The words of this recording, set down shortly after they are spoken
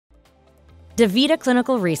DaVita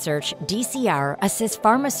Clinical Research, DCR, assists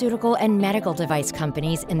pharmaceutical and medical device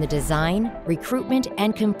companies in the design, recruitment,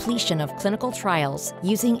 and completion of clinical trials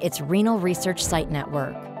using its renal research site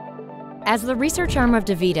network. As the research arm of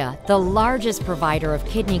DaVita, the largest provider of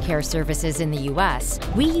kidney care services in the U.S.,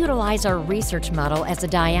 we utilize our research model as a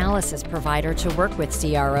dialysis provider to work with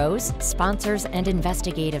CROs, sponsors, and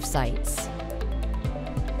investigative sites.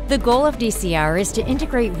 The goal of DCR is to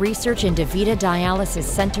integrate research in DaVita dialysis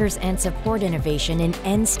centers and support innovation in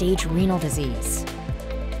end-stage renal disease.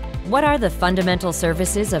 What are the fundamental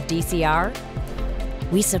services of DCR?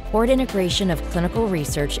 We support integration of clinical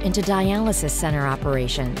research into dialysis center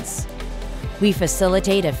operations. We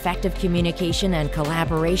facilitate effective communication and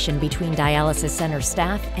collaboration between dialysis center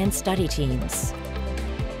staff and study teams.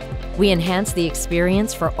 We enhance the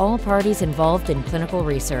experience for all parties involved in clinical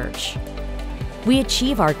research. We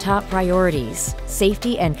achieve our top priorities,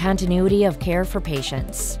 safety and continuity of care for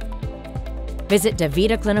patients. Visit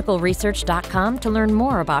DaVitaClinicalResearch.com to learn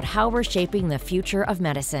more about how we're shaping the future of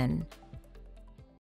medicine.